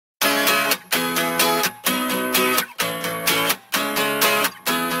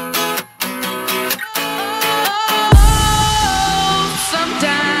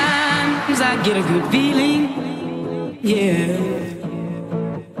get a good feeling, yeah.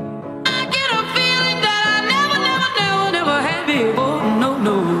 I get a feeling that I never had before.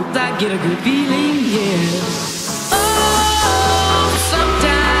 No, I get a good feeling, yeah. Oh,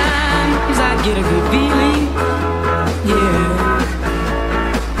 sometimes I get a good feeling, yeah.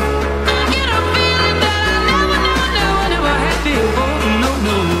 I get a feeling that I never had before. No,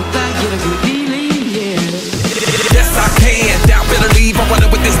 I get a good feeling, yeah. Yes, I can. Doubt better leave. I'm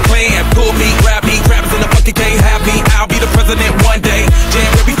running with this plan. Pull me, grab me, crabs in the bucket can't have me. I'll be the president one day.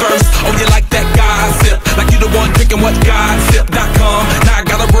 January 1st. Oh, you like that gossip? Like you the one drinking what gossip.com. Now I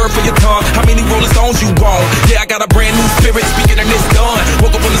got a word for your tongue. How many Rolling Stones you want? Yeah, I got a brand new spirit speaking and it's done.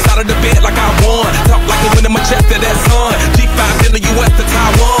 Woke up on the side of the bed like I won. Talk like a win in my chest to that sun. G5 in the US to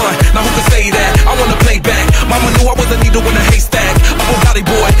Taiwan. Now who can say that? I wanna play back. Mama knew I was a needle in a haystack. I'm a body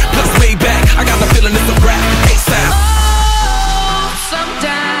boy, plus way back. I got the feeling it's a rap. ASAP. Oh,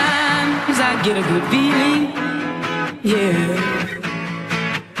 sometimes I get a good feeling, yeah.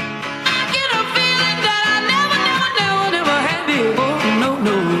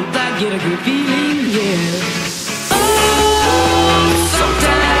 Get a good feeling, yeah. Oh,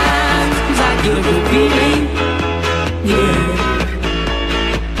 sometimes I get a good feeling, yeah.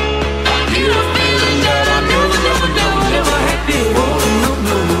 I get a feeling that I never had before.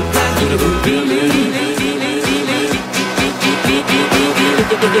 No, I get a good feeling.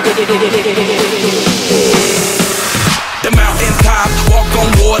 The mountaintop, walk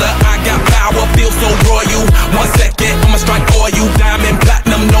on water. I got power, feel so royal. 1 second, I'ma strike for you. Diamond,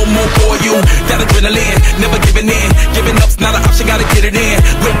 platinum, no more for you. That adrenaline, never giving in. Giving up's not an option, gotta get it in.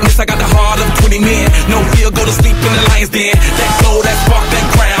 Witness, I got the heart of 20 men. No fear, go to sleep in the lion's den. That glow, that spark, that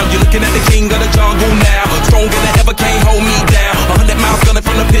crown. You're looking at the king of the jungle now. Stronger than ever, can't hold me down. 100 miles gunning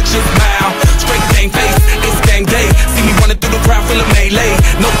from the pitcher's mouth. Straight game face, it's game day. See me running through the crowd full of melee.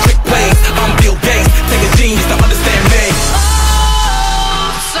 No trick plays, I'm Bill Gates. Take a genius to understand me.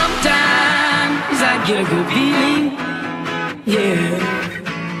 Oh, sometimes I get a good feeling, yeah.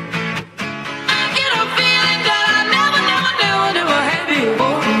 I get a feeling that I never had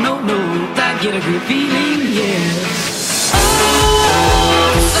before. No, I get a good feeling, yeah. Oh,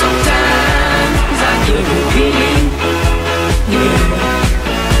 sometimes I get a good feeling, yeah.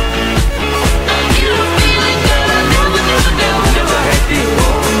 I get a feeling that I never had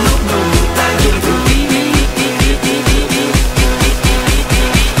before. No, I get a good feeling.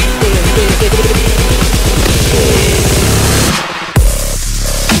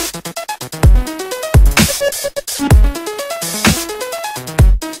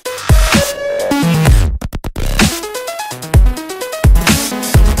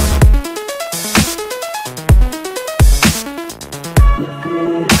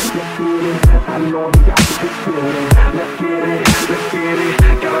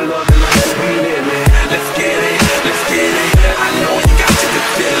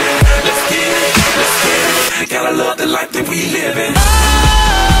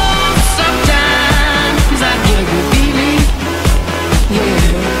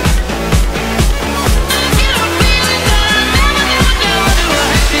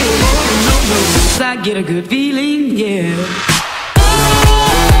 I get a good feeling, yeah. Oh,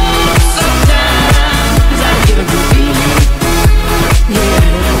 sometimes I get a good feeling, yeah. I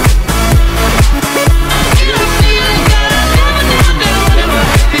get a feeling that I never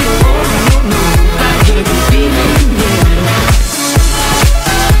had before. No, I get a good feeling, yeah.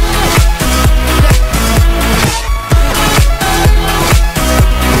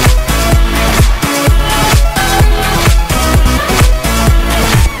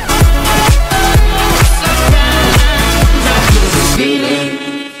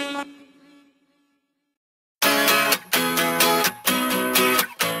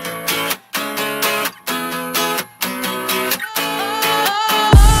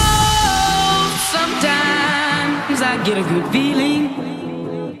 I get a good feeling,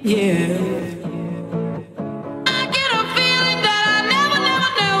 yeah. I get a feeling that I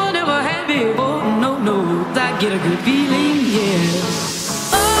never had before. No, I get a good feeling, yeah.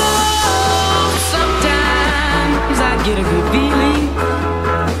 Oh, sometimes I get a good feeling,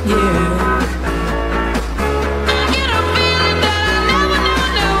 yeah. I get a feeling that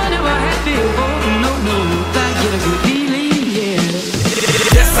I never had before. No, I get a good feeling, yeah.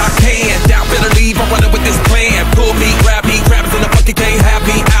 Yes, I can. Doubt better leave. I'm running with this plan. Pull me, grab me, crabs in the bucket can't have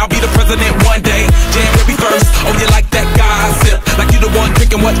me. I'll be the president one day. January 1st. Oh, you like that gossip? Like you the one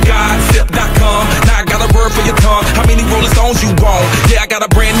drinking what gossip.com. Now I got a word for your tongue. How many Rolling Stones you want? Yeah, I got a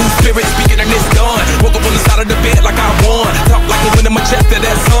brand new spirit speaking and it's done. Woke up on the side of the bed like I won. Talk like a win in my chest to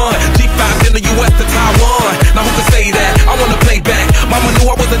that sun. G5 in the US to Taiwan. Now who can say that? I wanna play back. Mama knew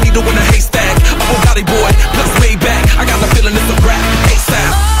I was a needle in a haystack.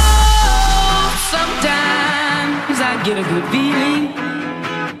 good feeling,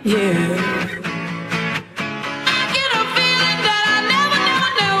 yeah. I get a feeling that I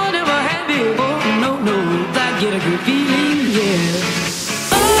never had before. No, no, I get a good feeling, yeah.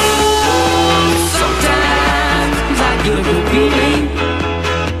 Oh, sometimes I get a good feeling,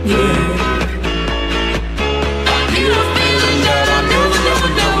 yeah. I get a feeling that I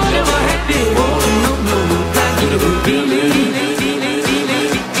never had before. No, no, I get a good feeling.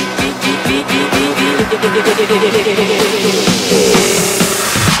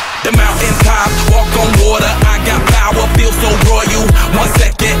 The mountain top, walk on water, I got power, feel so royal. 1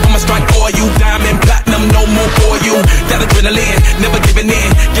 second, I'ma strike for you. Diamond, platinum, no more for you. That adrenaline, never giving in.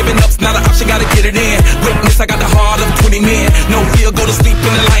 Giving up's not an option, gotta get it in. Witness, I got the heart of 20 men. No fear, go to sleep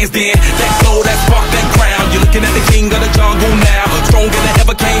in the lion's den. That glow, that spark, that crown. You're looking at the king of the jungle now. Stronger than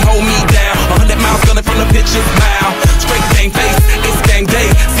ever, can't hold me down. 100 miles gunning from the pitcher's mouth. Straight game face, it's game day.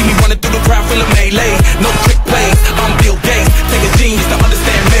 See me running through the crowd full of melee. No trick plays, I'm Bill Gates. Take a genius to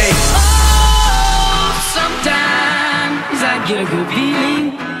understand me. Oh, sometimes I get a good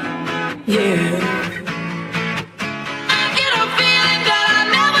feeling, yeah. I get a feeling that I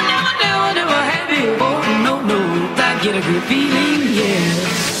never had before. No, no, I get a good feeling, yeah.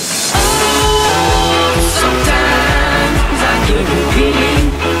 Oh, sometimes I get a good feeling,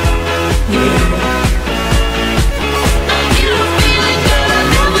 yeah. I get a feeling that I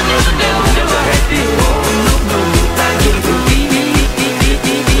never had before. No, no, I get a good feeling.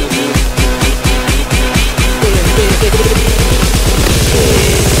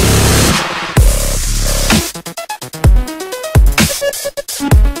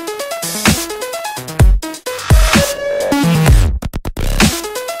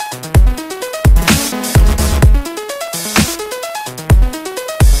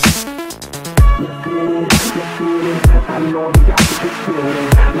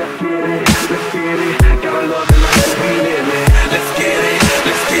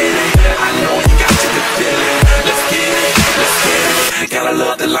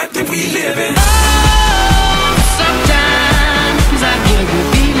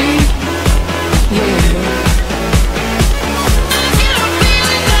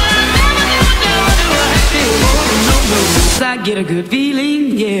 I get a good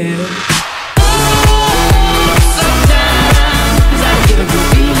feeling, yeah.